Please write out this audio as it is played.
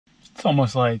It's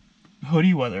almost like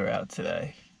hoodie weather out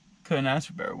today. Couldn't ask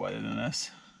for better weather than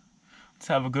this. Let's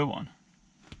have a good one.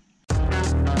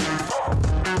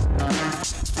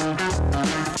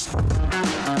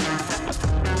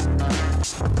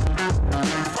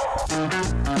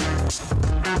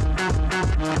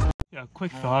 Yeah,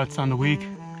 quick thoughts on the week.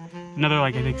 Another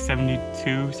I think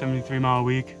 72, 73 mile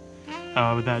week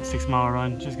with that 6 mile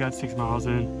run. Just got 6 miles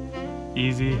in.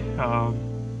 Easy.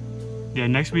 Yeah,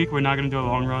 next week we're not gonna do a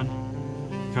long run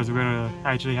because we're gonna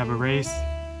actually have a race,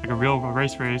 like a real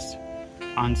race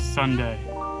on Sunday,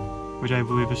 which I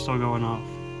believe is still going off.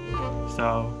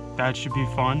 So that should be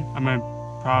fun. I'm gonna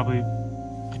probably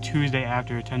the Tuesday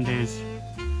after 10 days.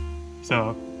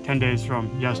 So 10 days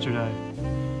from yesterday,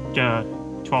 get a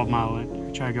 12 mile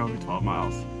in, try to go over 12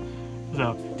 miles.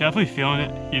 So definitely feeling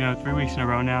it, 3 weeks in a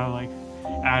row now, like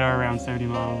at or around 70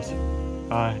 miles.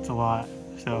 It's a lot.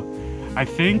 So I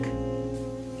think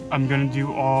I'm gonna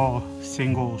do all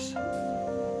singles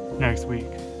next week.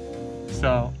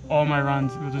 So all my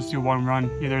runs, we'll just do one run,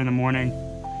 either in the morning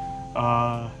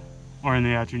or in the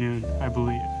afternoon, I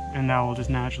believe. And that will just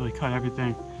naturally cut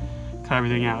everything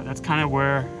out. That's kind of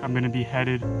where I'm gonna be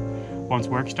headed once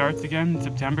work starts again in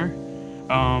September.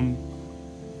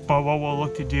 But what we'll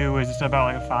look to do is just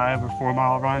about like a 5 or 4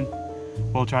 mile run.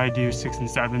 We'll try to do 6 and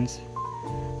 7s,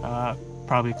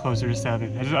 probably closer to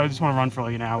 7. I just want to run for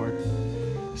like an hour.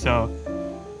 So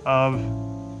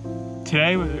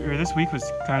today or this week was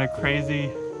kind of crazy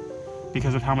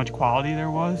because of how much quality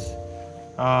there was.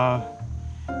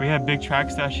 We had a big track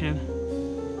session,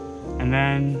 and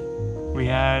then we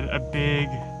had a big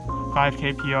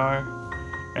 5K PR,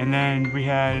 and then we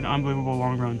had an unbelievable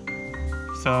long run.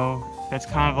 So that's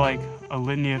kind of like a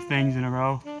litany of things in a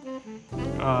row.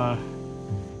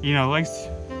 Legs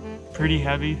pretty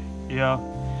heavy,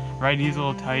 right knee's a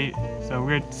little tight, so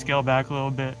we're gonna scale back a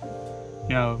little bit,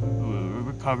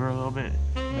 recover a little bit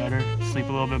better, sleep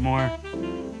a little bit more,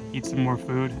 eat some more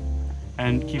food,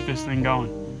 and keep this thing going.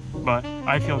 But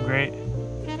I feel great.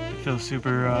 I feel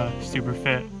super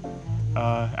fit.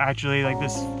 Actually, like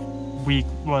this week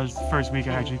was the first week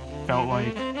I actually felt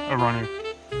like a runner.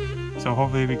 So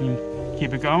hopefully we can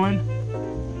keep it going,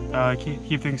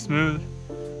 keep things smooth.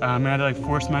 I'm gonna have to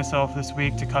force myself this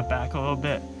week to cut back a little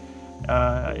bit.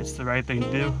 It's the right thing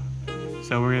to do.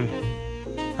 So we're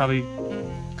gonna probably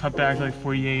cut back to like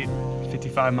 48,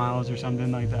 55 miles or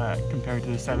something like that compared to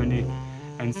the 70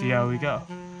 and see how we go.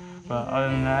 But other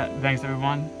than that, thanks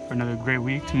everyone for another great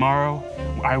week. Tomorrow,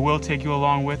 I will take you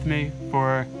along with me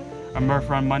for a Murph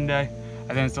run Monday.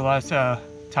 I think it's the last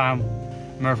time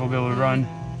Murph will be able to run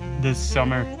this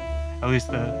summer, at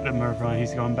least the Murph run.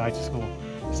 He's going back to school.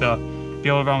 So be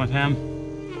able to run with him.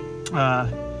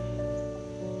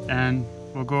 And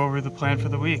we'll go over the plan for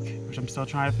the week, which I'm still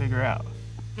trying to figure out.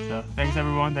 So thanks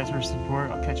everyone, thanks for your support.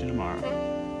 I'll catch you tomorrow.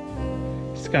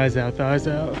 Sky's out, thighs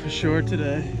out for sure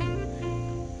today.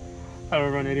 I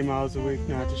would run 80 miles a week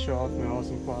not to show off my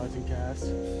awesome quads and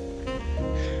calves.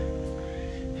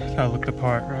 Gotta look the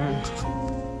part, right?